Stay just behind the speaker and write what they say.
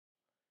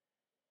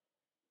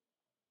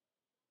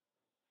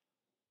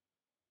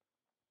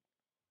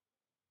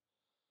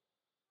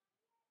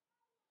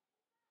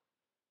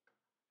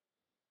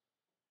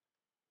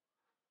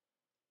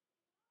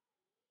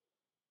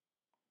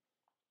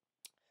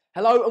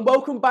Hello and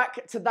welcome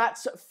back to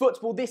That's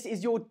Football. This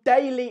is your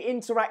daily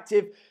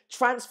interactive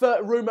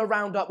transfer rumour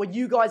roundup where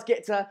you guys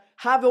get to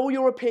have all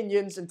your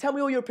opinions and tell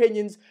me all your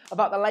opinions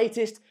about the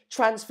latest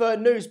transfer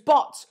news.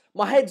 But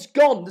my head's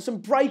gone. There's some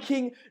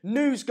breaking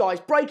news, guys.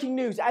 Breaking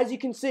news. As you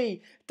can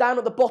see down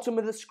at the bottom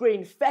of the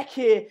screen,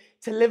 Fekir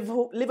to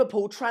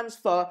Liverpool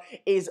transfer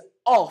is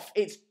off.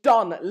 It's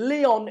done.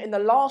 Lyon, in the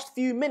last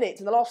few minutes,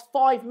 in the last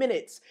 5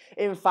 minutes,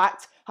 in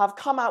fact, have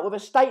come out with a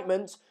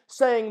statement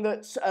saying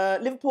that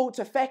Liverpool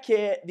to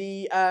Fekir,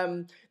 the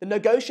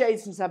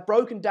negotiations have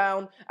broken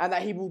down and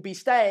that he will be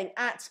staying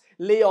at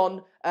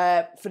Lyon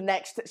for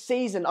next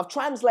season. I've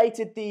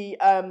translated the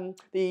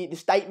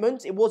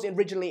statement. It was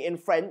originally in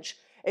French.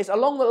 It's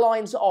along the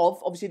lines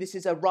of, obviously this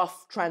is a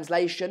rough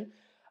translation,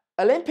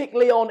 Olympique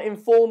Lyon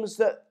informs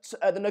that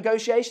the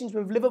negotiations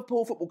with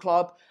Liverpool Football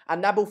Club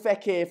and Nabil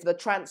Fekir for the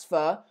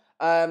transfer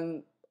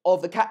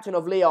of the captain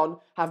of Lyon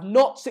have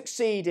not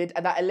succeeded,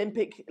 and that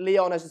Olympique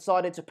Lyon has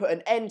decided to put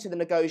an end to the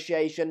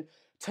negotiation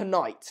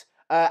tonight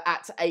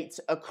at 8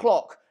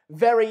 o'clock.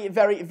 Very,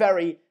 very,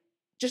 very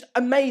just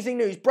amazing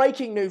news.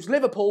 Breaking news.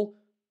 Liverpool,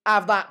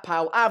 have that,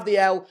 pal. Have the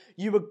L.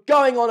 You were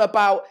going on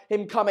about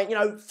him coming,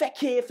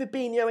 Fekir,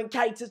 Fabinho and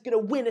Keita's going to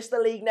win us the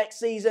league next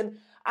season.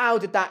 How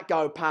did that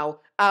go,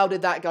 pal? How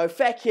did that go?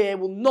 Fekir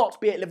will not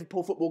be at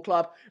Liverpool Football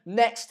Club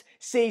next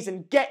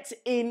season. Get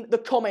in the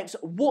comments.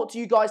 What do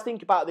you guys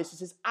think about this?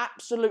 This is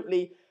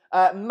absolutely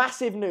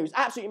massive news.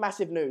 Absolutely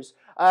massive news.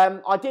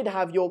 I did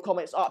have your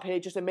comments up here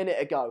just a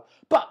minute ago.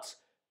 But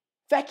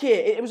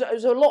Fekir, it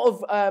was a lot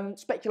of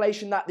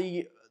speculation that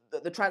the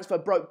transfer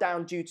broke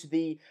down due to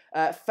the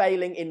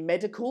failing in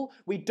medical.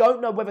 We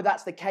don't know whether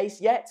that's the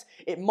case yet.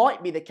 It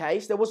might be the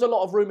case. There was a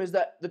lot of rumours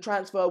that the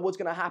transfer was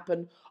going to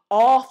happen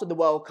after the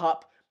World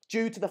Cup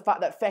due to the fact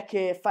that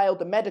Fekir failed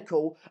the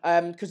medical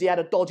because he had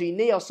a dodgy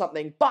knee or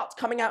something. But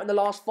coming out in the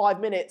last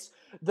 5 minutes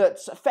that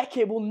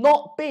Fekir will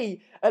not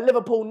be at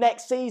Liverpool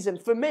next season.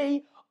 For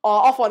me,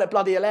 I find it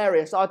bloody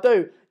hilarious. I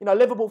do.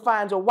 Liverpool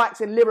fans are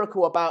waxing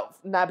lyrical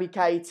about Naby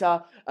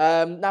Keita,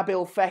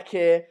 Nabil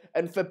Fekir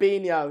and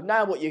Fabinho.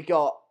 Now what you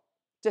got?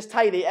 Just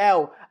take the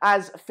L.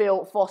 As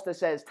Phil Foster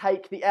says,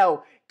 take the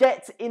L.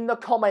 Get in the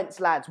comments,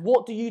 lads.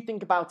 What do you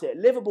think about it?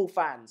 Liverpool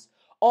fans,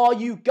 are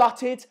you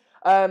gutted?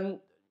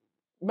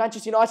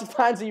 Manchester United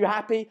fans, are you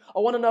happy? I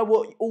want to know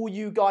what all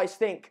you guys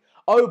think.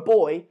 Oh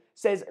boy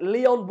says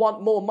Lyon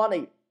want more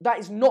money. That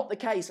is not the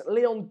case.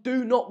 Lyon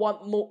do not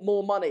want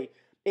more money.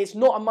 It's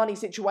not a money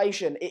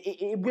situation.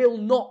 It will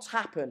not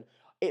happen.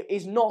 It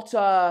is not,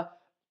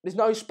 there's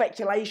no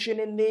speculation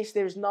in this.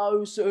 There's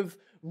no sort of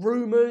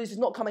rumours. It's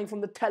not coming from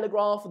the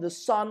Telegraph or the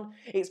Sun.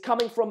 It's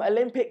coming from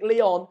Olympique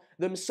Lyon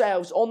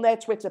themselves on their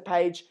Twitter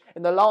page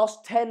in the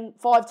last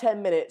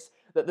 5-10 minutes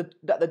that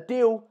the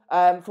deal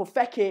for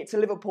Fekir to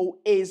Liverpool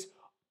is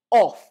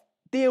off.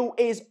 Deal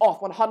is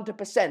off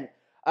 100%.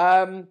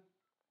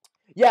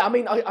 Yeah, I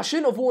mean, I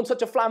shouldn't have worn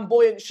such a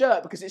flamboyant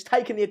shirt because it's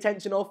taken the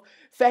attention off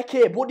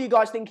Fekir. What are you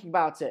guys thinking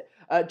about it?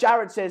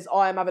 Jared says,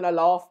 I am having a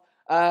laugh.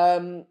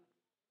 Guys,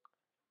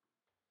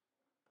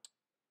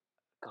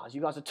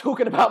 you guys are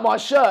talking about my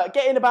shirt.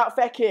 Get in about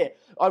Fekir.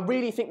 I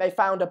really think they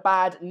found a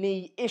bad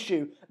knee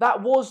issue.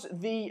 That was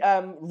the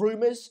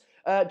rumours,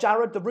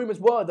 Jared. The rumours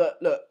were that,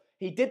 look,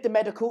 he did the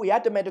medical. He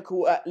had the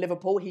medical at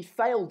Liverpool. He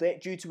failed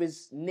it due to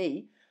his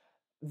knee.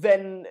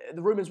 Then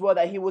the rumours were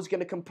that he was going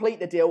to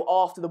complete the deal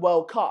after the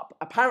World Cup.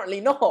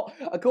 Apparently not.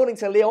 According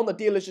to Lyon, the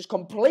deal is just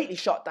completely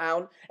shut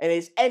down and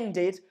it's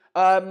ended.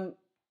 Madness.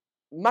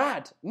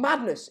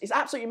 It's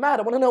absolutely mad.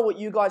 I want to know what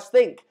you guys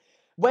think.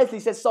 Wesley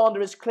says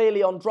Sander is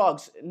clearly on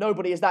drugs.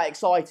 Nobody is that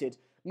excited.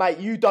 Mate,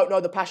 you don't know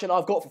the passion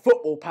I've got for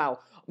football,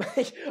 pal.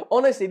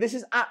 Honestly, this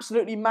is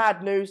absolutely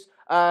mad news.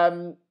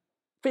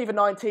 FIFA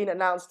 19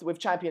 announced with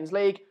Champions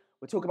League.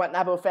 We're talking about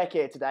Nabil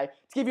Fekir today.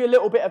 To give you a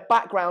little bit of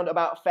background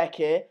about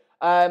Fekir,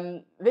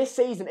 this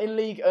season in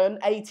Ligue 1,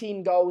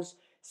 18 goals,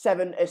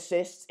 7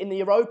 assists. In the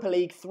Europa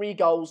League, 3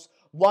 goals,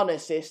 1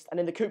 assist. And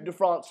in the Coupe de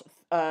France,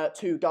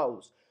 2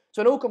 goals.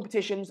 So in all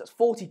competitions, that's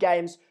 40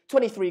 games,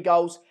 23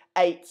 goals,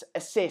 8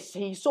 assists.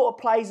 He sort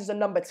of plays as a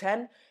number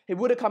 10. He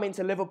would have come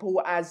into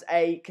Liverpool as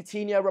a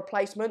Coutinho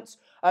replacement.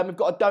 We've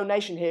got a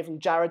donation here from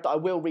Jared that I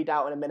will read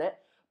out in a minute.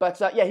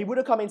 But yeah, he would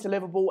have come into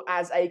Liverpool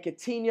as a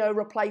Coutinho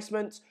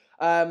replacement.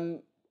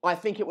 I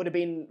think it would have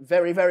been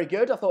very, very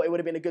good. I thought it would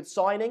have been a good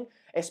signing.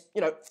 It's,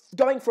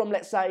 going from,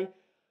 let's say,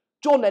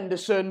 John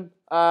Henderson,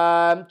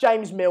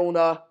 James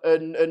Milner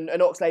and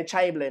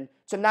Oxlade-Chamberlain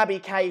to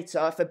Naby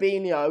Keita,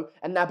 Fabinho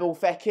and Nabil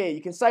Fekir.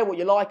 You can say what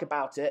you like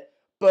about it,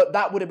 but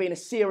that would have been a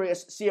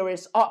serious,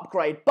 serious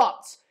upgrade.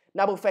 But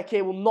Nabil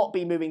Fekir will not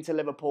be moving to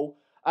Liverpool.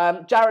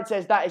 Jared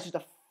says that is just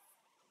a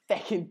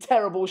fucking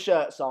terrible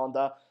shirt,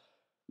 Sander.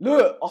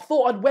 Look, I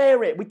thought I'd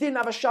wear it. We didn't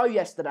have a show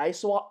yesterday,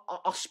 so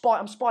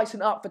I'm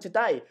spicing it up for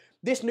today.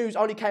 This news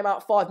only came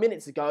out 5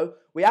 minutes ago.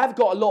 We have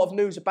got a lot of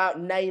news about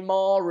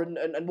Neymar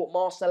and what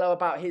Marcelo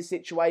about his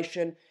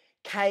situation,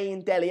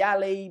 Kane, Dele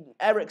Alli,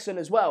 Eriksen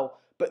as well.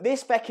 But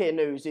this Fekir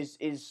news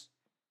is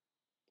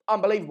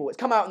unbelievable. It's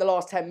come out in the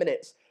last 10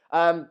 minutes.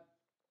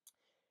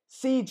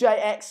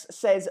 CJX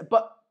says,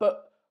 but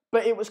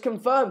But it was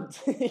confirmed.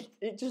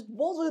 It just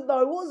wasn't,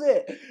 though, was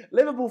it?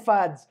 Liverpool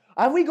fans.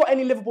 Have we got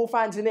any Liverpool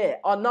fans in here?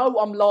 I know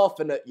I'm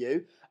laughing at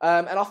you,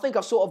 and I think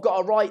I've sort of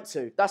got a right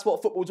to. That's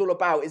what football's all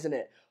about, isn't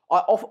it?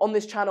 On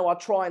this channel, I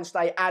try and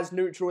stay as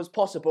neutral as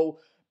possible,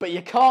 but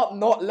you can't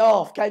not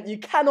laugh, can you? You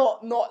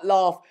cannot not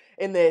laugh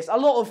in this. A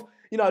lot of,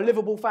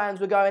 Liverpool fans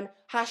were going,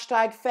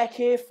 hashtag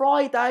Fekir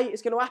Friday.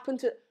 It's going to happen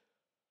to...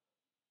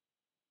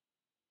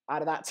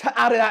 Out of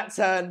that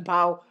turn,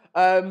 pal.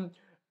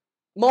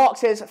 Mark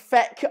says,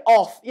 feck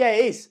off. Yeah,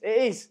 it is.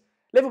 It is.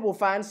 Liverpool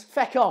fans,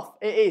 feck off.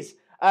 It is.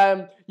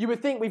 You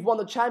would think we've won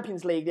the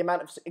Champions League, the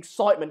amount of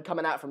excitement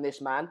coming out from this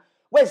man.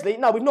 Wesley,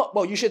 no, we've not.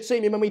 Well, you should see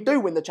me when we do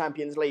win the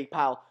Champions League,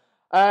 pal.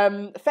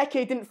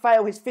 Fekir didn't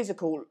fail his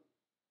physical.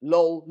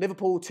 Lol,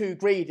 Liverpool too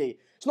greedy.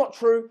 It's not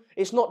true.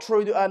 It's not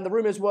true. The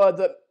rumours were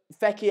that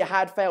Fekir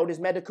had failed his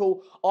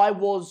medical. It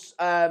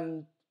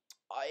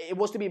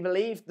was to be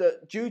believed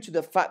that due to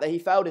the fact that he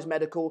failed his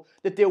medical,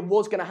 the deal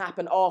was going to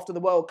happen after the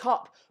World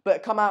Cup. But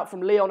it come out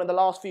from Leon in the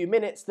last few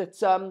minutes that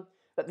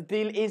the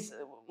deal is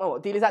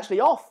actually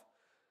off.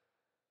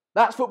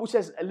 That's Football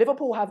says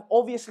Liverpool have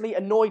obviously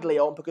annoyed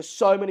Leon because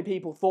so many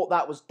people thought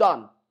that was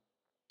done.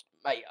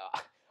 Mate,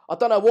 I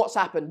don't know what's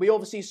happened. We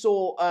obviously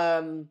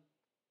saw,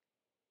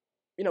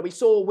 we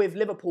saw with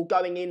Liverpool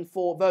going in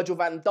for Virgil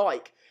van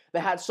Dijk. They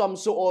had some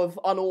sort of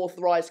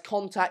unauthorised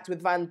contact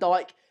with Van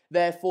Dijk.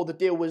 Therefore, the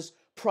deal was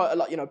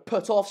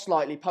put off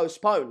slightly,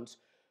 postponed.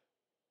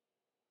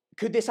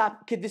 Could this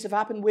have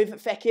happened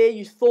with Fekir?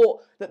 You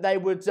thought that they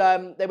would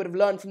have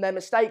learned from their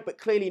mistake, but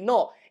clearly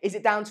not. Is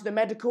it down to the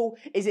medical?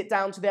 Is it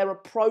down to their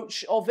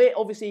approach of it?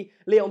 Obviously,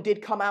 Leon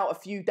did come out a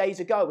few days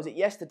ago, was it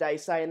yesterday,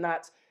 saying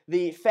that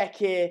the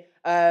Fekir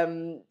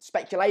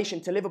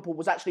speculation to Liverpool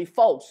was actually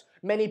false.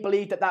 Many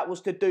believed that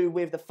was to do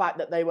with the fact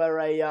that they were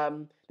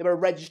a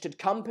registered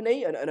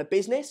company and a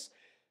business.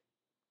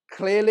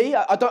 Clearly,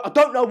 I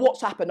don't know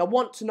what's happened. I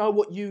want to know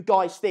what you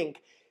guys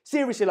think.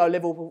 Seriously,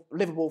 though,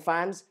 Liverpool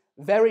fans,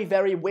 very,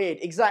 very weird.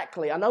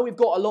 Exactly. I know we've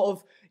got a lot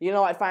of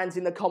United fans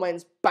in the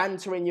comments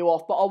bantering you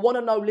off, but I want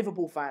to know,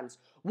 Liverpool fans,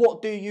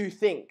 what do you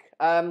think?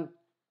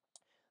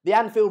 The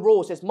Anfield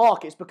Raw says,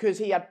 Mark, it's because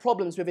he had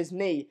problems with his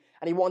knee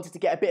and he wanted to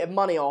get a bit of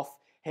money off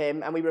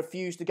him and we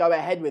refused to go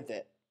ahead with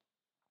it.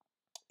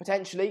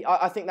 Potentially,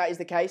 I think that is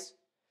the case.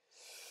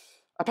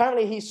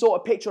 Apparently, he saw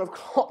a picture of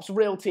Klopp's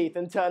real teeth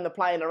and turned the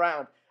plane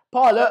around.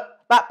 Pilot,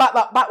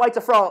 back way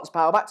to France,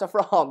 pal, back to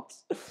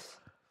France.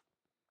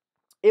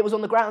 It was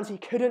on the grounds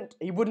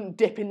he wouldn't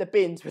dip in the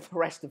bins with the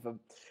rest of them.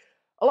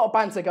 A lot of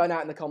banter going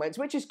out in the comments,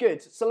 which is good.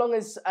 So long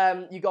as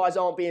you guys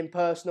aren't being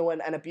personal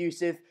and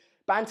abusive,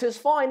 banter's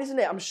fine, isn't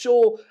it? I'm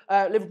sure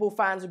Liverpool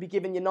fans would be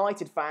giving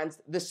United fans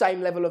the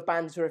same level of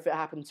banter if it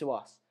happened to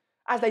us,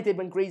 as they did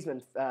when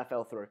Griezmann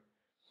fell through.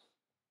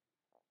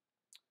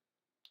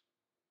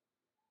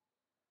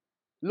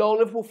 Lol,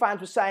 Liverpool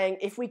fans were saying,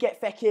 if we get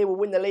Fekir, we'll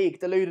win the league,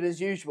 deluded as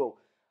usual.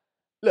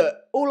 Look,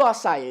 all I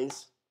say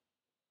is,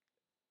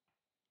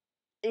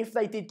 if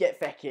they did get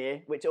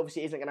Fekir, which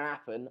obviously isn't going to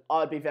happen,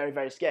 I'd be very,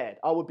 very scared.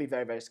 I would be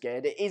very, very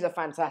scared. It is a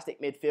fantastic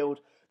midfield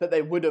that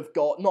they would have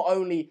got. Not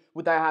only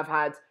would they have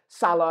had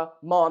Salah,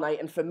 Mane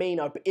and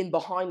Firmino, but in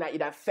behind that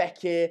you'd have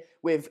Fekir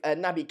with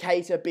Naby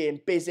Keita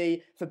being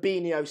busy,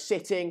 Fabinho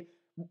sitting,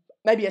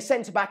 maybe a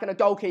centre-back and a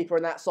goalkeeper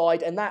on that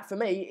side, and that, for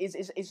me,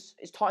 is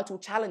title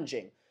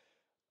challenging.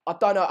 I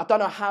don't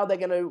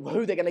know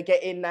who they're gonna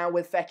get in now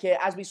with Fekir.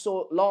 As we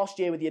saw last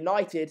year with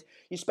United,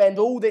 you spend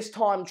all this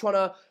time trying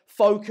to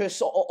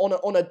focus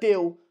on a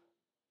deal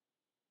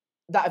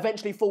that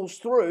eventually falls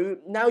through.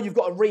 Now you've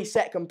got to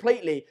reset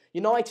completely.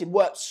 United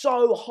worked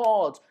so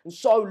hard and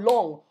so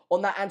long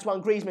on that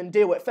Antoine Griezmann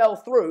deal. It fell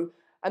through,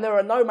 and they're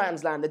a no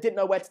man's land. They didn't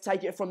know where to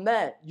take it from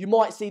there. You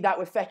might see that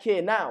with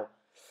Fekir now.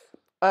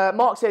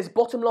 Mark says,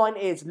 bottom line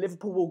is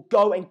Liverpool will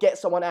go and get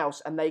someone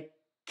else, and they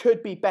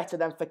could be better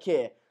than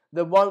Fekir.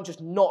 They won't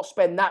just not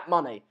spend that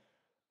money.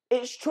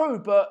 It's true,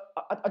 but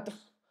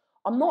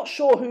I'm not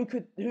sure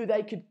who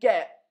they could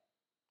get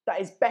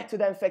that is better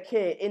than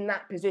Fekir in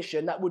that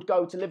position that would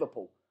go to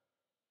Liverpool.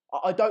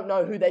 I don't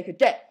know who they could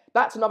get.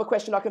 That's another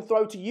question I can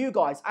throw to you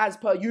guys. As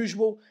per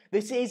usual,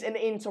 this is an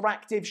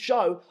interactive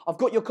show. I've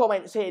got your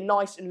comments here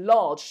nice and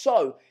large.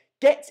 So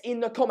get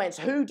in the comments.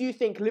 Who do you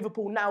think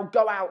Liverpool now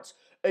go out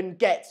and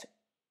get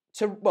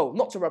to, well,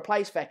 not to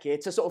replace Fekir,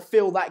 to sort of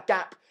fill that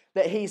gap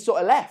that he's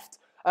sort of left?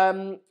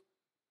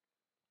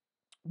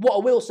 What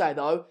I will say,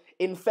 though,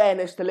 in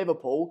fairness to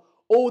Liverpool,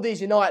 all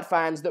these United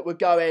fans that were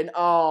going,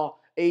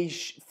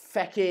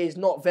 Fekir's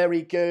not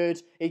very good,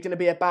 he's going to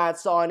be a bad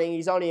signing,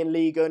 he's only in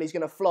Liga and he's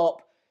going to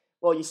flop.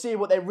 Well, you see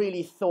what they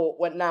really thought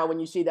when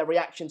you see their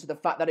reaction to the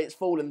fact that it's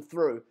fallen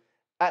through.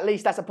 At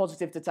least that's a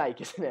positive to take,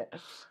 isn't it?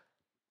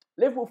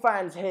 Liverpool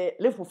fan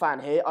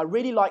here, I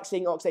really like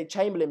seeing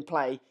Oxlade-Chamberlain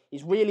play.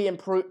 He's really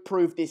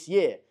improved this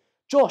year.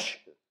 Josh,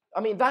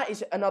 I mean, that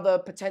is another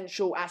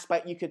potential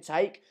aspect you could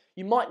take.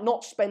 You might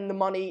not spend the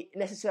money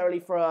necessarily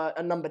for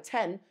a number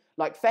 10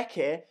 like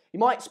Fekir. You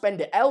might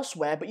spend it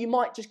elsewhere, but you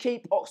might just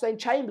keep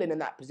Oxlade-Chamberlain in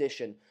that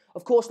position.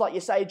 Of course, like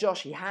you say,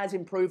 Josh, he has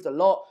improved a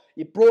lot.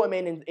 You brought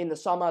him in the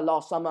summer,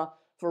 last summer,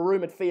 for a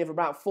rumoured fee of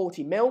about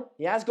 40 mil.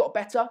 He has got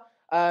better.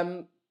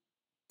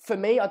 For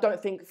me, I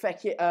don't think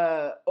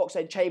Fekir,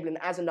 Oxlade-Chamberlain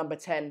as a number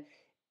 10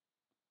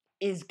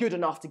 is good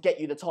enough to get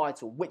you the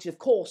title, which of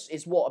course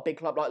is what a big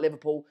club like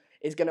Liverpool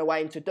is going to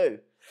aim to do.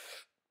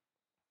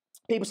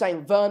 People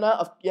saying Werner,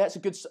 yeah,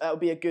 it would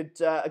be a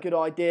good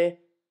idea.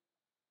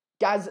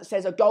 Gaz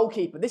says a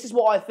goalkeeper. This is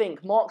what I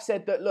think. Mark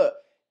said that, look,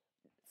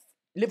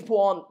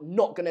 Liverpool are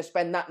not going to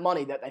spend that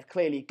money that they've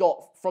clearly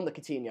got from the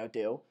Coutinho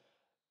deal.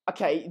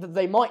 Okay,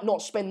 they might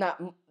not spend that.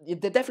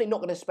 They're definitely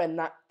not going to spend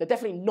that. They're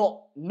definitely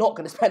not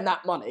going to spend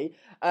that money.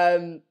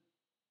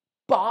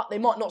 But they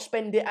might not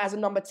spend it as a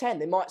number 10.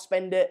 They might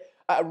spend it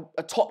at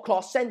a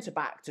top-class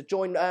centre-back to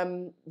join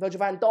Virgil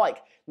van Dijk.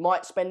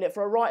 Might spend it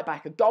for a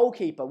right-back, a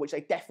goalkeeper, which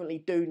they definitely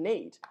do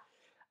need.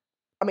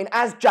 I mean,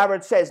 as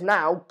Jared says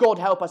now, God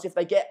help us if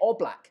they get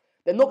Oblak.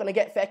 They're not going to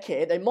get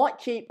Fekir. They might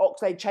keep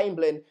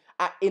Oxlade-Chamberlain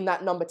in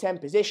that number 10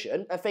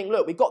 position and think,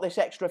 look, we've got this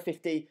extra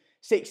 50,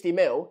 60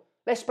 mil.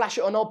 Let's splash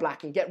it on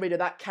Oblak and get rid of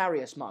that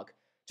carrier smug.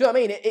 Do you know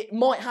what I mean? It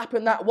might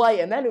happen that way,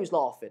 and then who's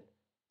laughing?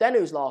 Then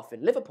who's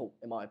laughing? Liverpool,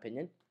 in my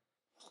opinion.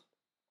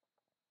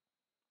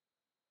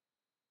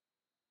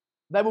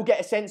 They will get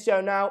Asensio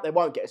now. They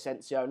won't get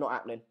Asensio. Not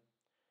happening.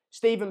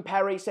 Stephen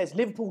Perry says,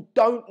 Liverpool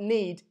don't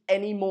need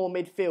any more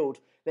midfield.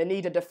 They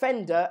need a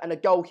defender and a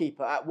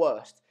goalkeeper at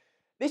worst.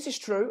 This is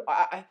true.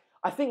 I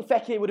think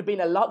Fekir would have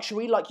been a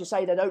luxury. Like you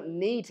say, they don't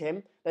need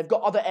him. They've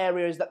got other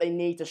areas that they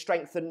need to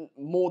strengthen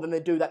more than they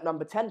do that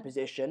number 10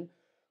 position.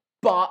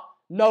 But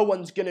no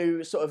one's going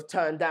to sort of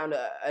turn down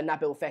a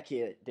Nabil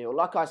Fekir deal.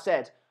 Like I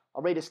said,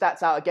 I'll read the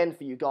stats out again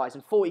for you guys.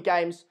 In 40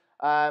 games,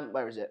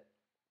 where is it?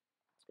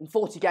 In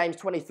 40 games,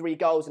 23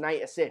 goals and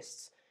 8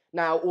 assists.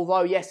 Now,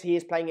 although, yes, he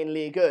is playing in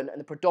Ligue 1 and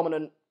the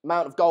predominant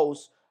amount of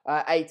goals,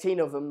 18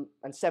 of them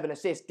and 7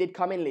 assists, did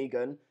come in Ligue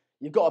 1,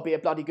 you've got to be a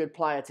bloody good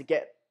player to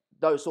get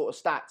those sort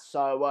of stats.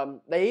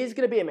 So, he is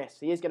going to be a miss.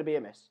 He is going to be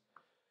a miss.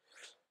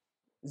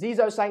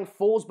 Zizo saying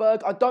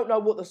Forsberg. I don't know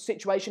what the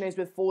situation is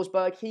with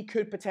Forsberg. He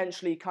could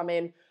potentially come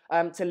in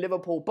to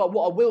Liverpool. But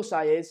what I will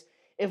say is,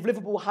 if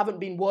Liverpool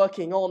haven't been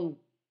working on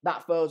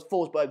that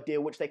Forsberg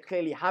deal, which they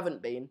clearly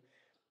haven't been,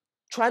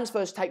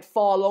 transfers take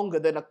far longer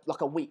than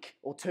like a week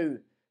or two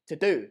to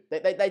do.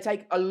 They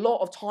take a lot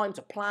of time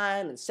to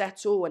plan and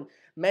settle and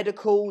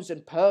medicals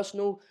and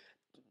personal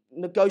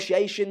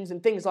negotiations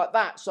and things like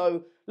that.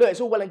 So, look,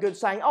 it's all well and good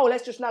saying, oh,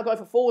 let's just now go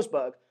for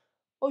Forsberg.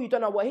 Oh, you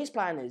don't know what his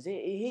plan is.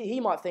 He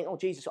might think, oh,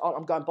 Jesus,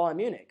 I'm going Bayern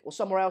Munich or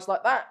somewhere else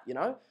like that, you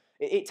know.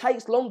 It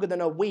takes longer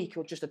than a week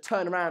or just to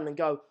turn around and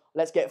go,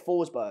 let's get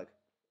Forsberg.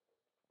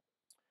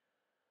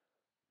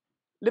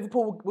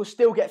 Liverpool will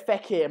still get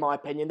Fekir, in my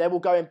opinion. They will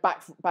go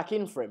back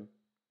in for him.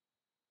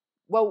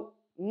 Well,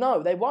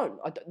 no, they won't.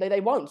 They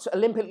won't.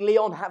 Olympique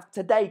Lyon have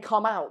today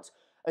come out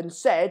and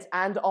said,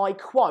 and I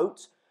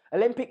quote,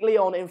 Olympique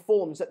Lyon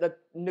informs that the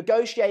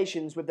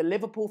negotiations with the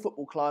Liverpool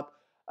Football Club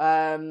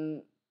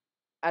and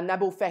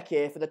Nabil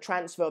Fekir for the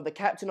transfer of the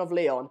captain of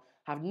Lyon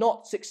have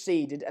not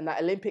succeeded, and that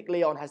Olympique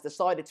Lyon has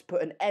decided to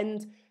put an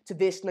end to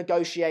this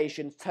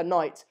negotiation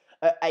tonight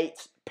at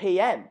 8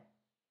 p.m.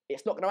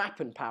 It's not going to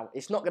happen, pal.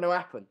 It's not going to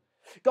happen.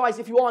 Guys,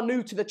 if you are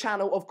new to the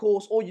channel, of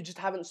course, or you just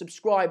haven't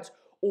subscribed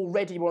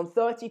already, we're on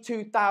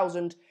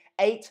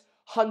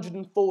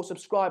 32,804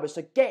 subscribers.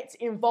 So get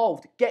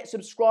involved. Get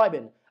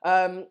subscribing.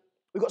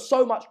 We've got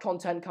so much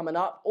content coming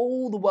up.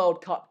 All the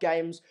World Cup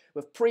games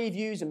with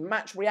previews and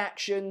match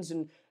reactions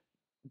and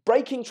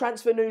breaking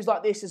transfer news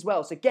like this as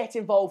well. So get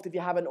involved if you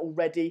haven't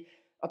already.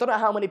 I don't know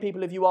how many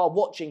people of you are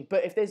watching,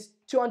 but if there's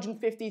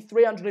 250,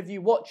 300 of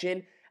you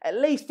watching, at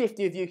least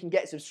 50 of you can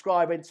get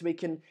subscribing so we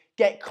can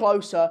get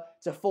closer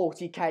to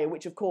 40k,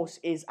 which of course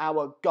is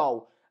our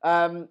goal.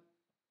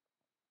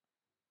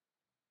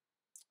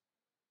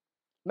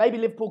 Maybe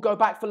Liverpool go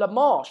back for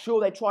Lamar. Sure,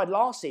 they tried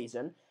last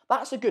season.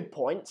 That's a good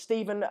point.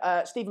 Stephen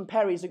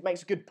Perry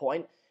makes a good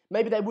point.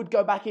 Maybe they would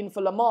go back in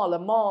for Lamar.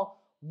 Lamar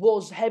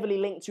was heavily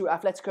linked to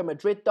Atletico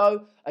Madrid,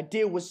 though. A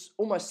deal was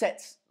almost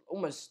set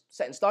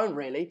in stone,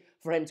 really,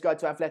 for him to go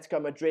to Atletico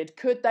Madrid.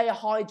 Could they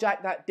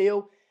hijack that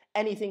deal?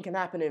 Anything can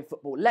happen in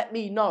football. Let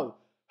me know.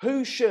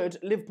 Who should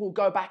Liverpool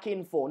go back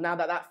in for now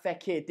that that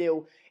Fekir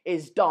deal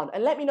is done?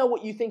 And let me know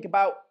what you think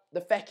about the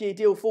Fekir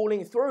deal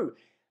falling through.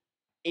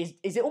 Is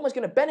it almost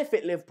going to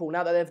benefit Liverpool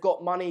now that they've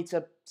got money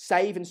to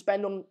save and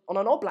spend on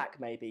an Oblak,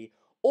 maybe?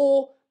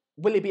 Or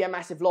will it be a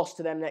massive loss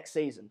to them next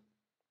season?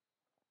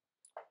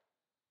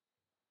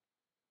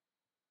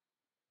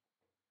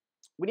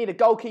 We need a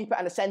goalkeeper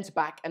and a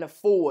centre-back and a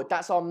forward.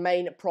 That's our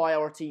main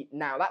priority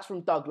now. That's from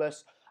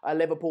Douglas, a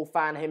Liverpool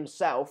fan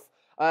himself.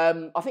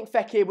 I think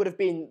Fekir would have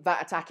been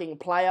that attacking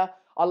player.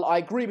 I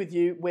agree with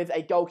you with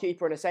a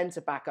goalkeeper and a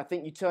centre-back. I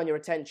think you turn your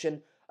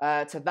attention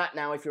to that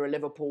now if you're a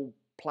Liverpool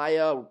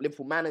player,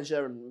 Liverpool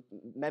manager and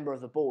member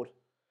of the board.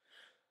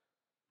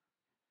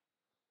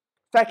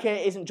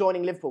 Fekir isn't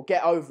joining Liverpool.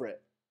 Get over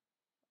it.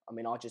 I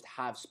mean, I just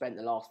have spent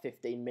the last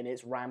 15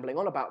 minutes rambling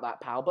on about that,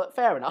 pal, but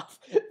fair enough.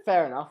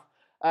 Fair enough.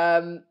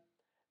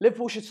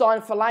 Liverpool should sign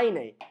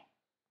Fellaini.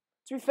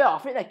 To be fair, I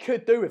think they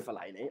could do with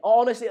Fellaini.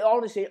 Honestly,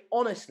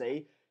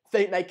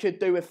 think they could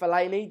do with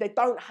Fellaini. They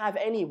don't have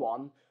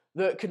anyone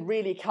that can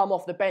really come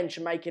off the bench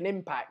and make an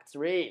impact,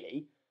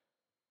 really.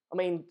 I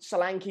mean,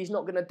 Solanke's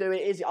not going to do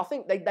it, is he? I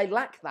think they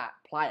lack that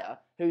player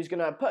who's going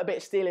to put a bit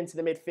of steel into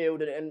the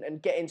midfield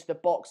and get into the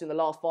box in the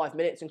last 5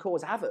 minutes and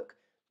cause havoc.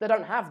 They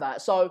don't have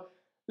that. So,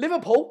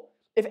 Liverpool,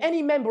 if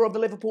any member of the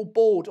Liverpool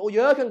board, or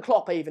Jurgen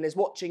Klopp even, is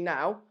watching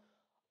now,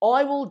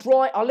 I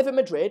live in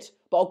Madrid,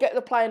 but I'll get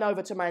the plane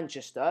over to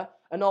Manchester,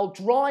 and I'll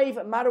drive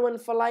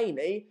Marouane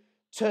Fellaini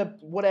to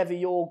whatever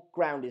your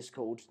ground is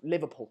called,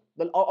 Liverpool.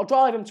 I'll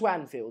drive him to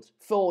Anfield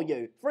for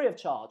you, free of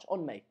charge,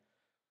 on me.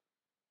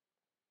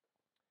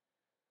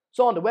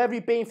 Sander, where have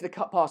you been for the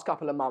past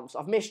couple of months?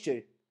 I've missed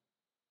you.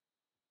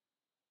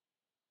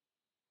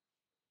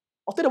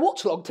 I did a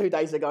watch-along 2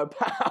 days ago,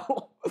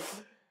 pal.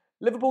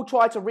 Liverpool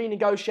tried to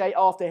renegotiate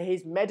after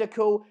his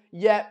medical,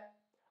 yet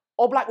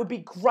Oblak would be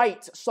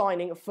great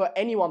signing for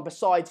anyone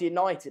besides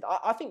United.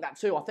 I think that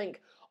too. I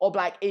think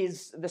Oblak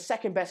is the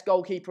second best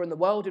goalkeeper in the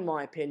world, in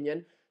my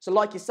opinion. So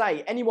like you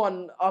say,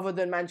 anyone other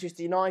than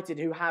Manchester United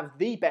who have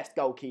the best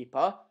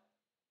goalkeeper,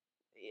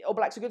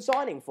 Oblak's a good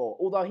signing for,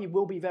 although he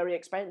will be very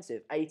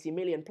expensive, 80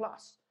 million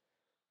plus.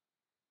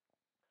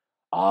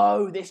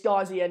 Oh, this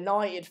guy's a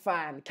United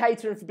fan.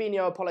 Cater and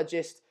Fabinho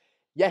apologist.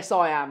 Yes,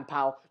 I am,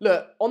 pal.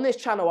 Look, on this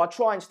channel, I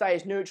try and stay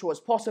as neutral as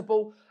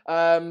possible.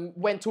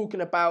 When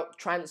talking about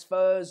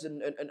transfers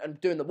and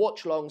doing the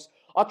watch-alongs,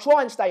 I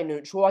try and stay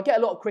neutral. I get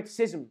a lot of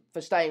criticism for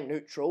staying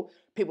neutral.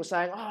 People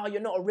saying, oh,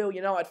 you're not a real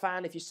United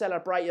fan if you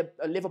celebrate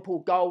a Liverpool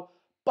goal.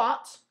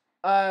 But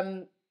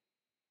no,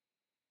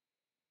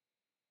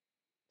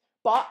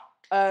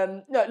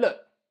 look.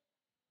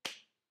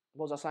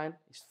 What was I saying?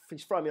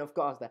 He's throwing me off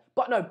guard there.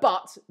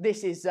 But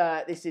this is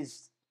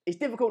it's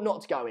difficult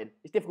not to go in.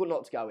 It's difficult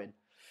not to go in.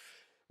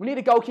 We need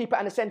a goalkeeper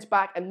and a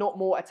centre-back and not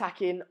more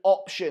attacking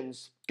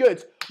options.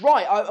 Good.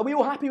 Right, are we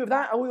all happy with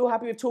that? Are we all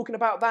happy with talking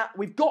about that?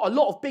 We've got a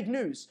lot of big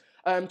news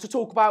to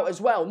talk about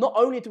as well. Not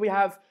only do we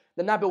have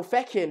the Nabil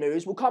Fekir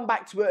news, we'll come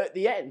back to it at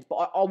the end,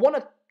 but I want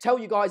to tell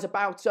you guys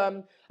about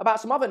some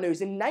other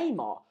news in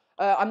Neymar.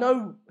 I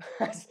know,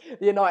 as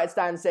the United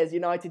stand says,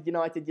 United.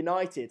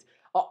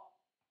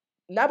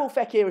 Nabil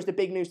Fekir is the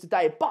big news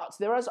today, but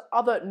there is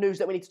other news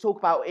that we need to talk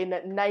about in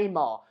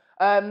Neymar.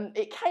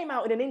 It came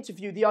out in an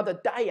interview the other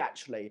day,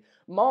 actually.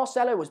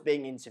 Marcelo was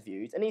being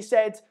interviewed, and he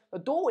said, the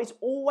door is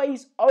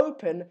always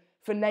open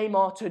for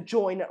Neymar to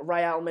join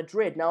Real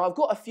Madrid. Now, I've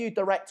got a few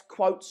direct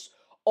quotes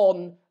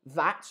on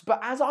that,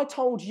 but as I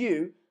told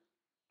you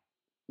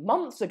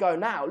months ago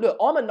now, look,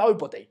 I'm a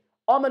nobody,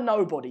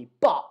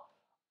 but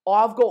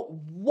I've got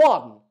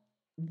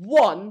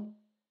one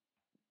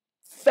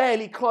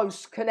fairly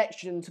close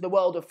connection to the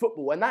world of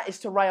football, and that is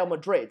to Real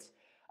Madrid.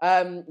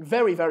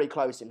 Very, very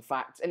close, in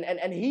fact.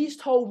 And he's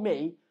told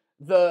me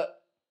that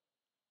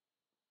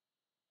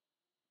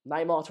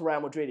Neymar to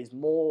Real Madrid is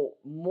more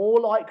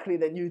likely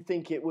than you'd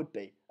think it would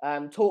be.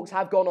 Talks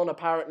have gone on,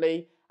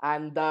 apparently,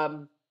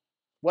 and,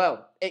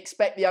 well,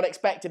 expect the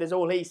unexpected is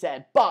all he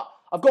said. But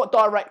I've got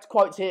direct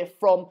quotes here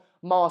from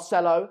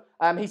Marcelo.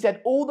 He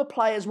said, all the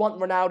players want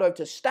Ronaldo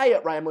to stay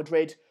at Real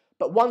Madrid,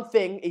 but one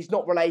thing is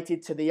not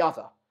related to the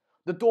other.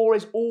 The door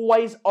is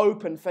always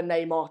open for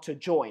Neymar to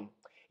join.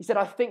 He said,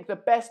 I think the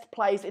best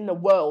players in the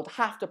world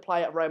have to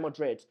play at Real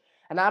Madrid.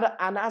 And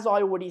as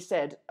I already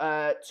said,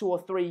 2 or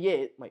 3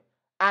 years...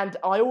 And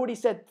I already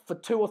said for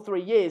 2 or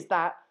 3 years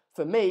that,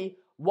 for me,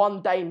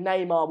 one day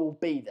Neymar will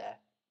be there.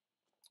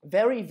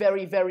 Very,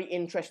 very, very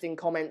interesting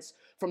comments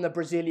from the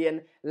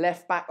Brazilian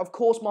left-back. Of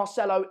course,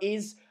 Marcelo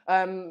is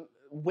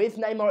with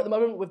Neymar at the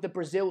moment, with the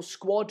Brazil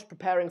squad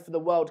preparing for the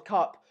World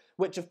Cup,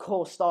 which, of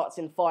course, starts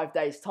in 5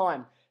 days'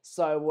 time.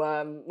 So,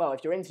 well,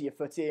 if you're into your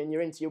footy and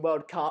you're into your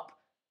World Cup,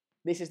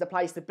 this is the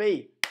place to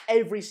be.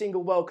 Every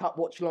single World Cup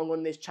watch-along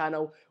on this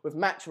channel with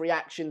match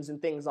reactions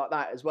and things like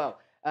that as well.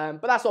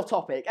 But that's off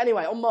topic.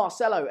 Anyway, on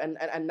Marcelo and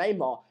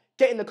Neymar,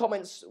 get in the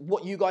comments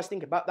what you guys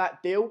think about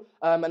that deal.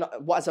 And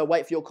as I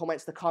wait for your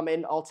comments to come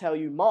in, I'll tell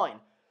you mine.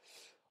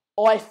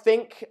 I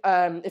think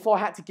if I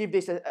had to give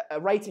this a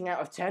rating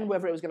out of 10,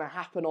 whether it was going to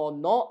happen or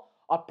not,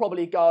 I'd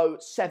probably go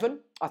 7.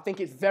 I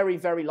think it's very,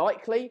 very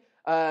likely.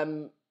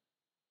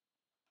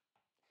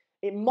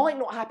 It might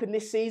not happen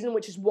this season,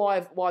 which is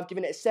why I've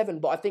given it a 7.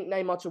 But I think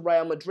Neymar to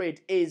Real Madrid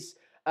is...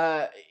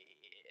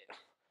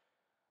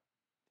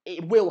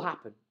 it will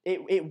happen.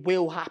 It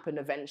will happen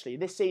eventually.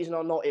 This season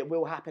or not, it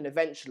will happen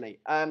eventually.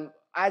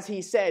 As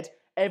he said,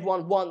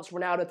 everyone wants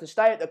Ronaldo to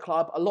stay at the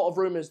club. A lot of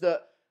rumours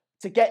that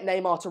to get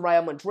Neymar to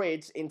Real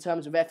Madrid in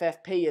terms of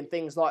FFP and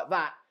things like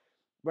that,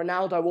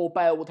 Ronaldo or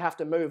Bale would have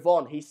to move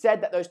on. He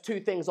said that those two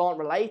things aren't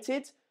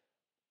related.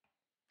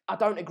 I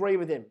don't agree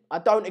with him. I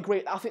don't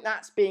agree. I think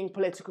that's being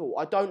political.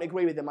 I don't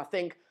agree with him. I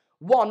think,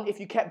 one, if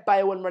you kept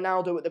Bale and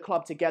Ronaldo at the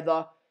club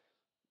together,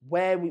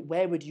 where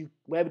would you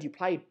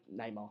play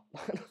Neymar?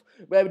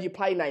 Where would you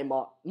play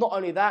Neymar? Not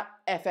only that,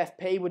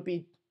 FFP would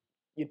be,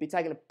 you'd be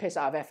taking a piss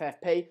out of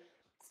FFP.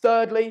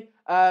 Thirdly,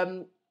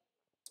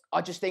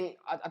 I just think,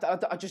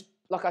 I just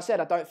like I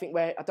said, I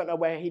don't know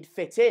where he'd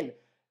fit in.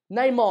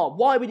 Neymar,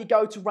 why would he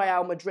go to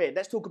Real Madrid?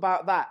 Let's talk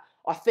about that.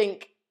 I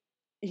think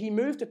he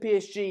moved to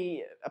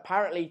PSG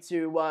apparently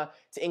to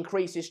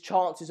increase his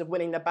chances of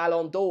winning the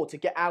Ballon d'Or, to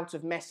get out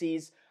of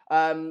Messi's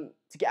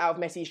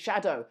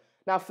shadow.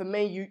 Now, for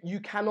me, you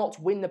cannot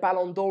win the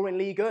Ballon d'Or in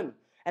Ligue 1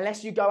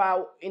 unless you go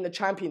out in the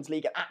Champions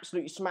League and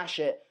absolutely smash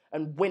it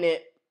and win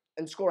it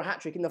and score a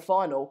hat-trick in the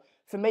final.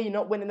 For me, you're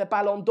not winning the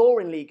Ballon d'Or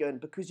in Ligue 1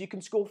 because you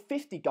can score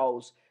 50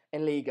 goals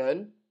in Ligue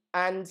 1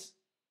 and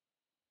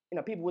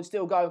people would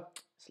still go,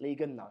 it's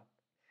Ligue 1 though.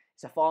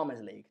 It's a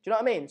farmers league. Do you know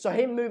what I mean? So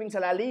him moving to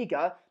La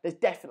Liga, there's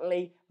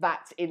definitely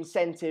that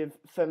incentive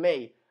for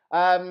me.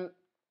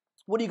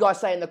 What do you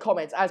guys say in the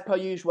comments? As per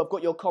usual, I've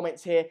got your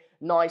comments here,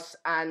 nice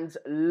and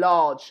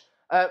large.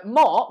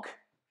 Mark,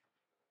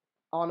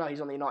 oh no, he's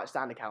on the United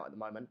Stand account at the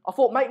moment. I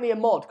thought, make me a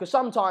mod, because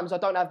sometimes I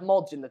don't have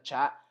mods in the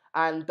chat,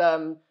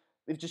 and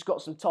we've just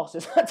got some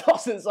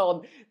tossers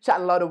on,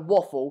 chatting a load of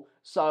waffle,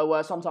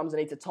 so sometimes I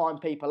need to time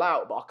people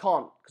out, but I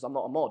can't, because I'm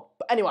not a mod.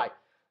 But anyway,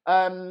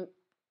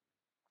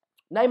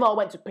 Neymar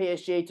went to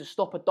PSG to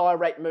stop a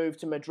direct move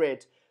to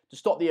Madrid, to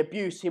stop the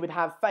abuse he would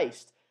have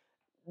faced.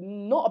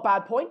 Not a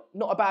bad point,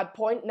 not a bad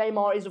point.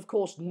 Neymar is, of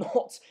course,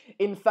 not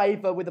in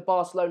favour with the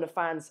Barcelona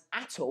fans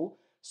at all.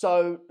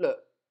 So, look,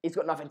 he's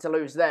got nothing to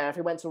lose there. If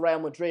he went to Real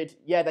Madrid,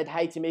 yeah, they'd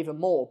hate him even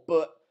more,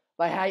 but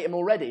they hate him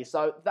already.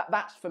 So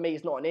that's, for me,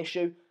 is not an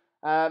issue.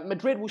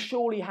 Madrid will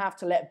surely have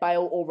to let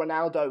Bale or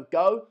Ronaldo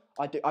go.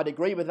 I'd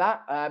agree with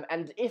that.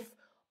 And if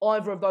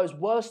either of those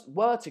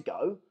were to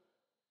go,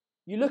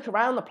 you look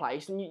around the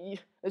place and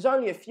there's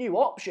only a few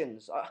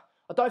options.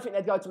 I don't think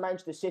they'd go to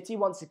Manchester City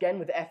once again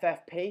with the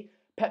FFP.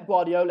 Pep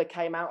Guardiola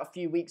came out a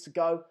few weeks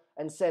ago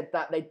and said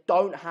that they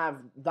don't have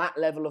that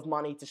level of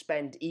money to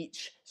spend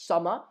each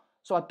summer.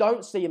 So I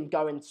don't see him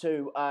going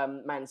to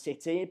Man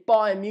City.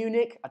 Bayern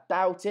Munich, I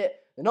doubt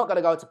it. They're not going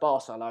to go to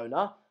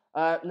Barcelona.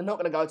 They're not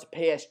going to go to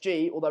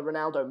PSG, although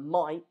Ronaldo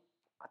might.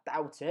 I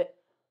doubt it.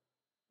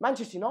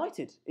 Manchester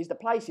United is the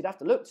place you'd have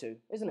to look to,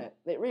 isn't it?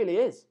 It really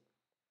is.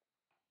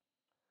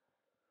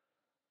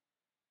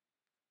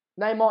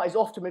 Neymar is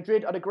off to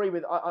Madrid. I'd agree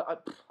with. I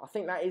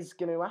think that is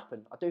going to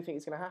happen. I do think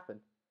it's going to happen.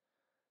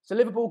 So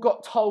Liverpool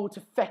got told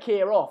to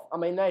Fekir off. I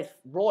mean, they've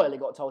royally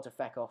got told to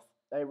feck off.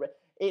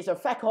 It's a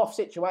feck off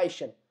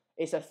situation.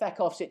 It's a feck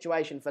off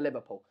situation for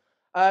Liverpool.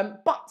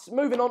 But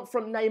moving on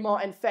from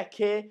Neymar and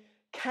Fekir,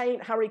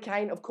 Harry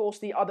Kane, of course,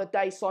 the other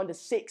day signed a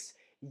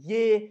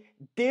 6-year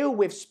deal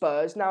with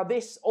Spurs. Now,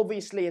 this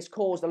obviously has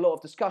caused a lot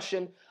of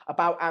discussion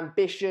about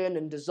ambition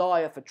and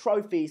desire for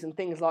trophies and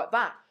things like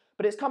that.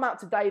 But it's come out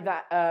today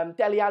that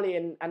Dele Alli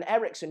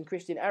and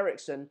Christian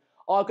Eriksen,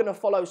 are going to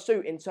follow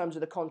suit in terms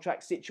of the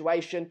contract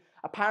situation.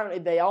 Apparently,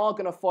 they are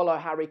going to follow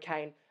Harry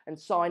Kane and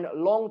sign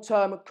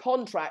long-term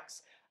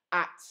contracts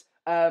at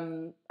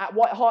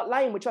White Hart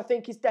Lane, which I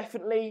think is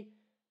definitely,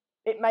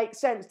 it makes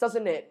sense,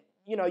 doesn't it?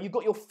 You know, you've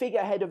got your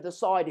figurehead of the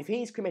side. If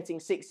he's committing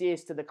 6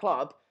 years to the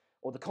club,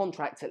 or the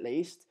contract at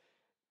least,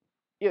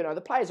 you know,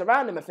 the players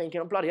around him are thinking,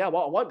 oh, bloody hell,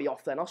 well, I won't be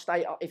off then. I'll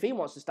stay. If he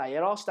wants to stay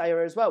here, I'll stay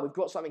here as well. We've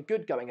got something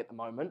good going at the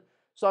moment.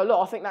 So, look,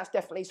 I think that's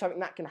definitely something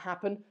that can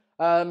happen.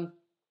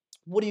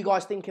 What do you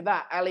guys think of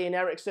that? Ali and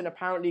Eriksen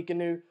apparently going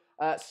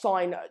to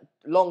sign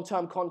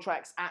long-term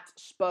contracts at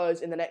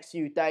Spurs in the next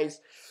few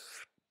days.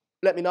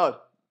 Let me know.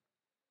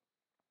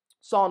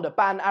 Sander,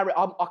 ban Eric.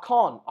 I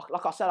can't.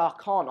 Like I said, I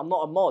can't. I'm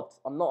not a mod.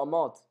 I'm not a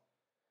mod.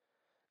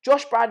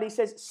 Josh Bradley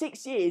says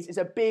 6 years is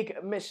a big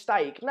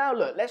mistake. Now,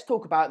 look, let's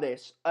talk about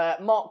this.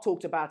 Mark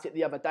talked about it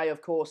the other day,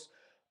 of course.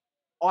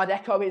 I'd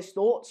echo his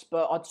thoughts,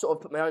 but I'd sort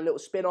of put my own little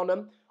spin on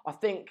them. I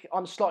think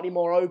I'm slightly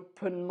more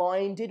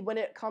open-minded when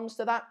it comes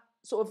to that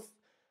sort of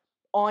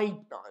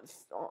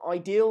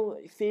ideal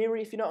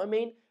theory, if you know what I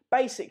mean.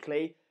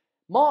 Basically,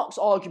 Mark's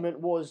argument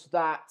was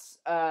that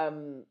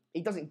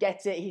he doesn't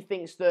get it. He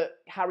thinks that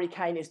Harry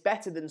Kane is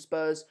better than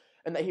Spurs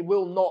and that he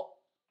will not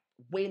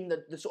win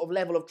the sort of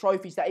level of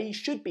trophies that he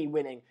should be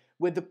winning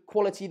with the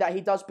quality that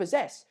he does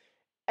possess.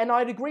 And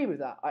I'd agree with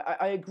that.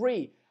 I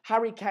agree.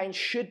 Harry Kane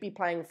should be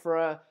playing for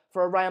a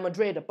Real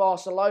Madrid, a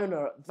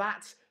Barcelona,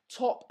 that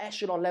top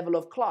echelon level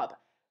of club.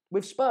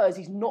 With Spurs,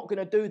 he's not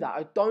going to do that.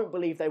 I don't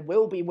believe they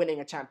will be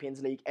winning a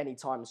Champions League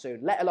anytime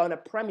soon, let alone a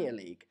Premier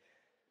League.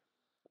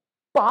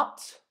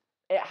 But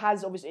it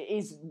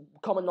is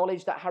common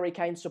knowledge that Harry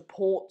Kane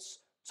supports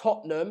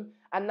Tottenham.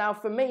 And now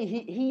for me,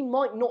 he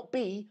might not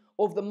be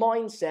of the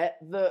mindset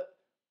that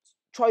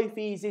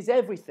trophies is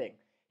everything.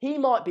 He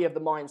might be of the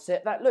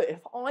mindset that, look,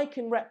 if I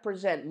can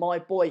represent my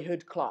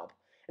boyhood club,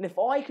 and if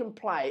I can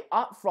play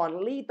up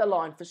front, lead the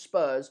line for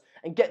Spurs,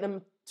 and get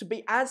them to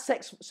be as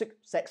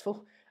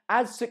successful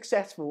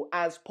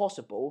as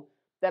possible,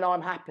 then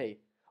I'm happy.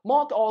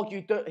 Mark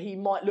argued that he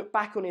might look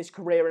back on his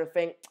career and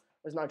think,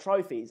 there's no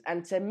trophies.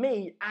 And to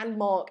me, and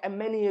Mark, and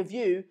many of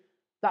you,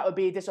 that would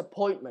be a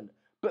disappointment.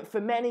 But for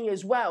many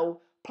as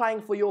well,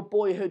 playing for your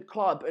boyhood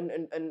club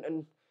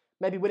and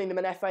maybe winning them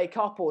an FA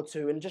Cup or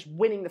two and just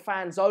winning the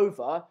fans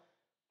over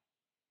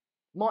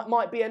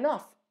might be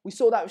enough. We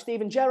saw that with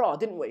Steven Gerrard,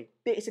 didn't we?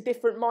 It's a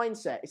different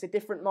mindset. It's a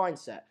different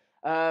mindset.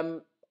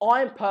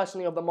 I'm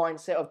personally of the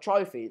mindset of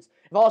trophies.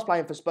 If I was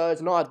playing for Spurs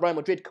and I had Real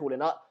Madrid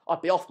calling up,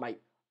 I'd be off,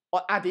 mate.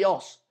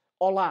 Adios.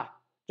 Hola.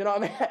 Do you know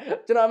what I mean? Do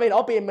you know what I mean?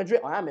 I'll be in Madrid.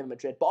 I am in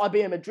Madrid, but I'll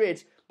be in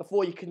Madrid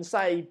before you can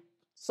say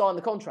sign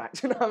the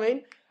contract. Do you know what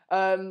I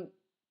mean?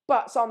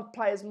 But some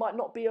players might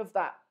not be of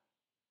that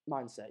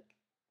mindset.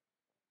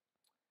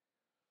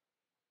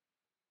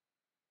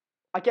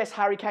 I guess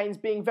Harry Kane's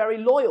being very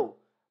loyal.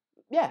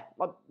 Yeah,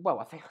 well,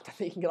 I don't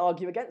think you can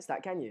argue against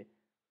that, can you?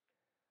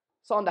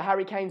 Sander,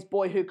 Harry Kane's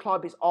boyhood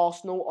club is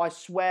Arsenal, I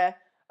swear.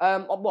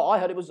 Well, I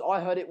heard it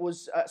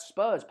was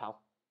Spurs,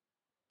 pal.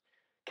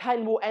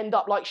 Kane will end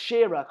up like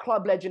Shearer,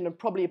 club legend, and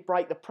probably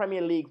break the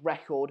Premier League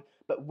record,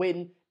 but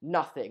win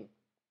nothing.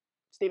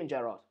 Steven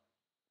Gerrard,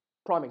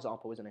 prime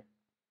example, isn't he?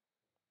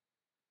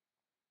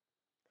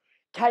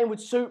 Kane would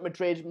suit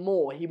Madrid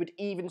more. He would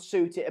even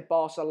suit it at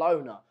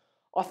Barcelona.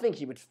 I think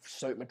he would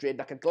suit Madrid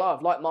like a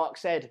glove. Like Mark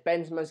said,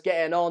 Benzema's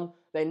getting on.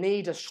 They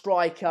need a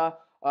striker.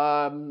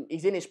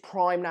 He's in his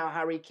prime now,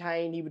 Harry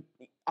Kane.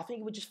 I think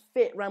he would just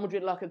fit Real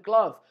Madrid like a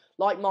glove.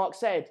 Like Mark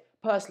said,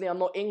 personally, I'm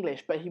not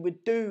English, but he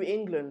would do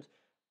England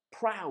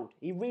proud.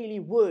 He really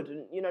would.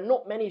 And, you know,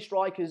 not many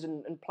strikers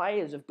and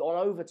players have gone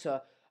over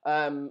to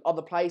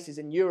other places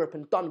in Europe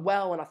and done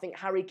well, and I think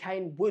Harry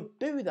Kane would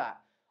do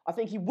that. I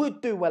think he would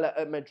do well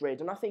at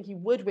Madrid, and I think he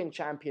would win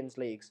Champions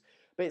Leagues.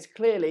 But it's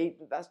clearly,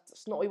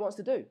 that's not what he wants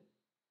to do.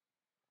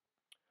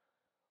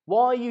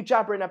 Why are you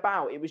jabbering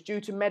about? It was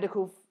due to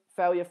medical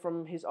failure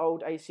from his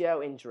old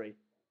ACL injury.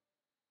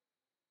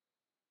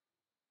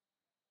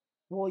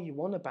 What are you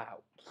on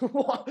about?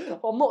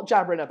 I'm not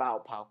jabbering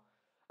about, pal.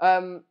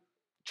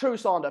 True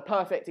Sander,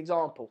 perfect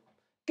example.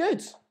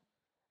 Good.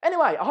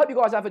 Anyway, I hope you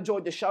guys have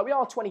enjoyed the show. We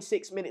are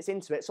 26 minutes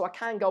into it, so I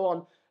can go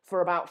on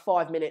for about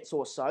 5 minutes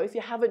or so. If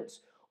you haven't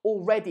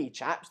already,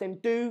 chaps, then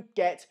do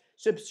get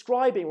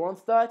subscribing. We're on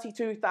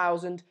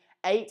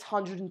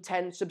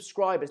 32,810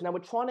 subscribers. Now, we're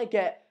trying to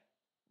get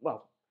a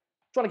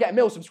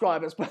mil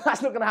subscribers, but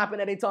that's not going to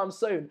happen anytime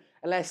soon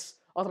unless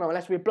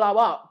we blow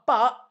up.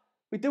 But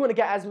we do want to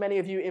get as many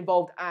of you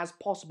involved as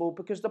possible,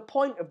 because the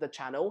point of the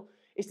channel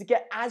is to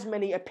get as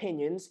many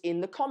opinions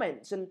in the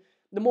comments. And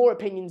the more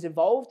opinions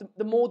involved,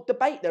 the more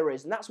debate there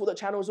is. And that's what the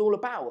channel is all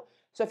about.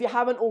 So if you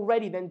haven't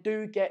already, then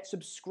do get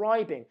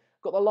subscribing.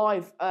 Got the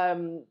live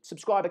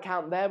subscriber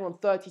count there. We're on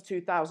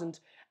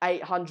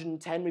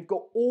 32,810. We've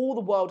got all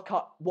the World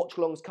Cup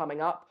watch-alongs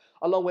coming up,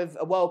 along with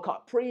a World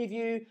Cup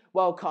preview,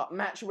 World Cup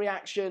match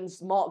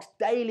reactions, Mark's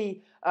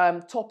daily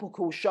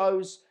topical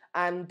shows,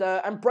 and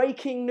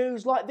breaking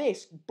news like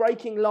this,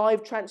 breaking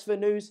live transfer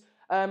news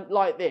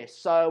like this.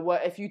 So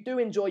if you do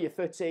enjoy your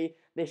footy,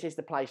 this is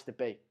the place to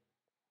be.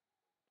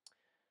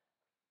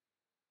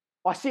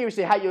 I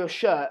seriously hate your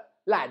shirt.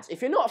 Lads,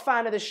 if you're not a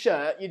fan of this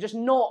shirt, you're just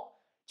not,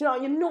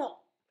 you're not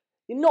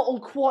on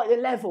quite the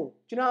level.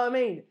 Do you know what I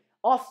mean?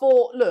 I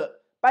thought, look,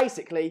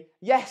 basically,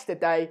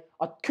 yesterday,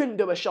 I couldn't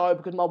do a show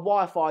because my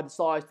Wi-Fi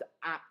decided to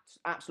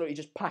absolutely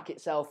just pack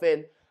itself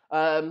in.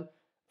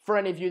 For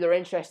any of you that are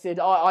interested,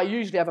 I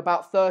usually have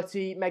about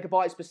 30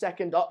 megabytes per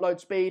second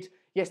upload speed.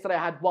 Yesterday,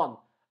 I had 1.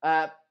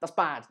 That's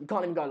bad. You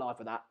can't even go live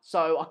with that.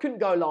 So I couldn't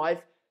go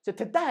live. So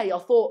today, I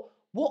thought,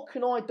 what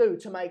can I do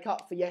to make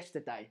up for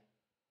yesterday?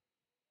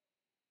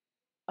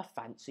 A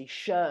fancy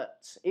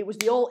shirt. It was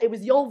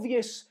the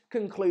obvious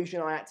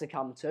conclusion I had to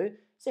come to.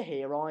 So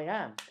here I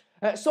am.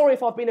 Sorry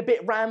if I've been a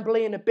bit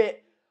rambly and a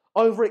bit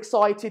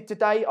overexcited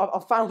today.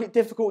 I've found it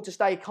difficult to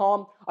stay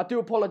calm. I do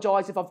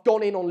apologise if I've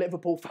gone in on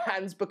Liverpool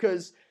fans,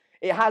 because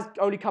it has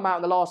only come out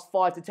in the last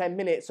 5 to 10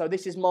 minutes. So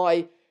this is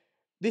my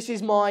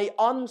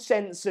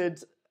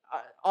uncensored,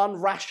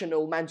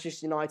 unrational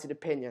Manchester United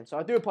opinion. So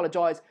I do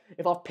apologise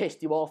if I've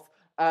pissed you off.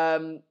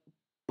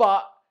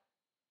 But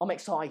I'm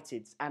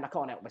excited and I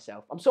can't help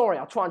myself. I'm sorry,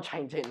 I'll try and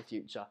change it in the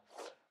future.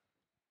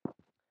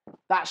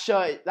 That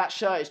shirt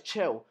is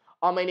chill.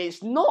 I mean,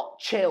 it's not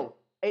chill.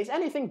 It's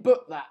anything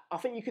but that. I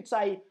think you could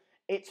say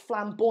it's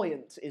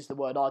flamboyant is the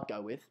word I'd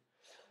go with.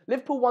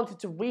 Liverpool wanted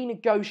to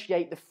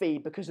renegotiate the fee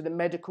because of the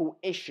medical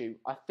issue.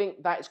 I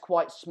think that is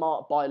quite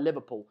smart by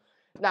Liverpool.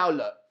 Now,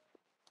 look,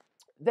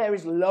 there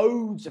is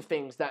loads of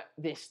things that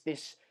this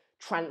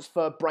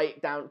transfer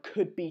breakdown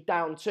could be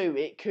down to.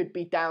 It could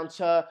be down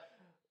to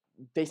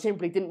they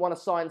simply didn't want to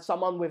sign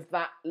someone with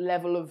that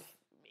level of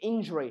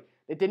injury.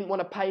 They didn't want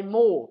to pay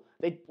more.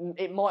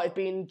 It might have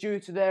been due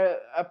to their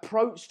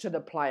approach to the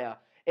player.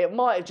 It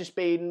might have just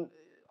been,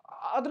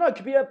 I don't know,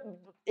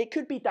 it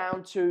could be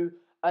down to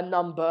a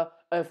number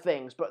of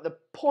things. But the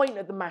point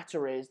is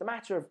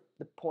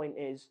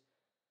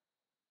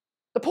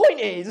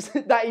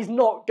that he's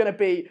not going to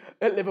be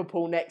at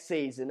Liverpool next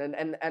season.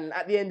 And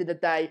at the end of the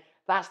day,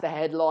 that's the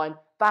headline.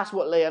 That's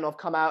what Leonov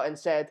come out and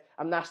said.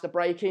 And that's the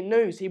breaking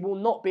news. He will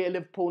not be at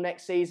Liverpool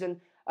next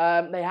season.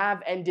 They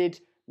have ended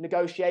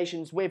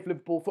negotiations with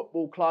Liverpool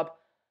Football Club.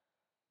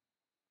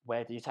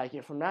 Where do you take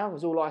it from now,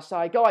 is all I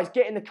say. Guys,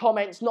 get in the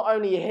comments. Not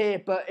only you're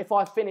here, but if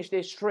I finish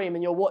this stream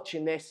and you're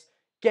watching this,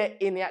 get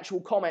in the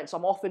actual comments.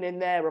 I'm often in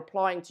there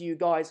replying to you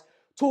guys,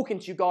 talking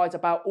to you guys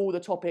about all the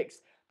topics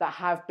that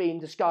have been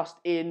discussed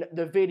in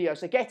the video.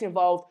 So get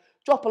involved.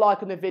 Drop a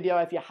like on the video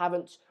if you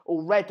haven't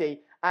already.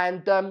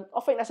 And I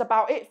think that's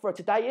about it for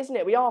today, isn't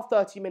it? We are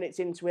 30 minutes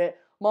into it.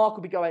 Mark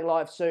will be going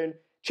live soon.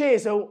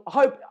 cheers all. I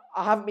hope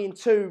I haven't been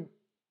too,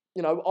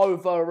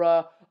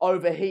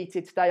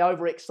 overheated today,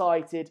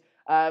 overexcited.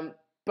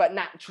 But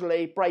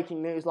naturally,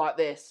 breaking news like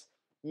this,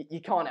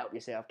 you can't help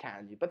yourself,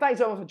 can you? But thanks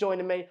everyone for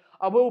joining me.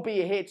 I will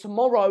be here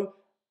tomorrow.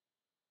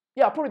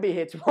 Yeah, I'll probably be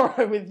here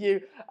tomorrow with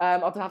you.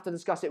 I'll have to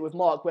discuss it with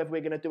Mark whether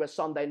we're going to do a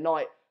Sunday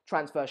night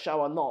transfer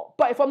show or not.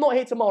 But if I'm not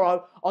here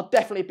tomorrow, I'll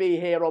definitely be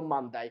here on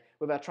Monday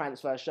with our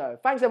transfer show.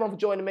 Thanks everyone for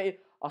joining me.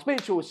 I'll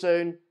speak to you all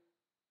soon.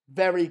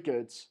 Very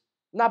good.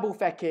 Nabil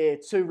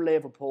Fekir to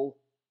Liverpool.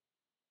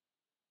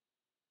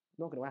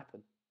 Not going to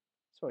happen.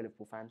 Sorry,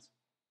 Liverpool fans.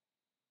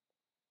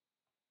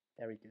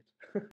 Very good.